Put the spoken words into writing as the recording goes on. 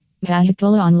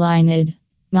Mahakal Online Id.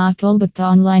 Mahakal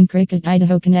Online Cricket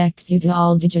Idaho connects you to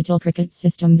all digital cricket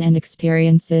systems and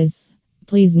experiences.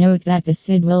 Please note that this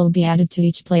ID will be added to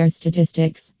each player's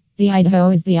statistics. The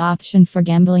Idaho is the option for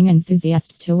gambling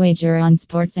enthusiasts to wager on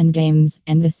sports and games,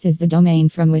 and this is the domain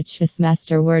from which this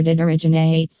master word ID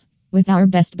originates. With our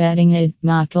best betting ID,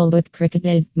 Mahakal Cricket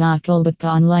Id, Mahakal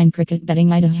Online Cricket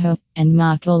Betting Idaho, and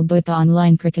Mahakal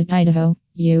Online Cricket Idaho,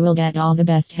 you will get all the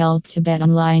best help to bet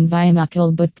online via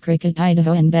Mahakal Cricket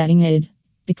Idaho and Betting Id.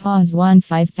 Because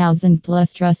 5,000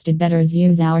 plus trusted bettors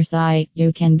use our site,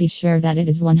 you can be sure that it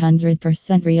is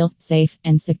 100% real, safe,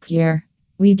 and secure.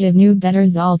 We give new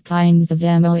bettors all kinds of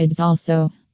demo ids also.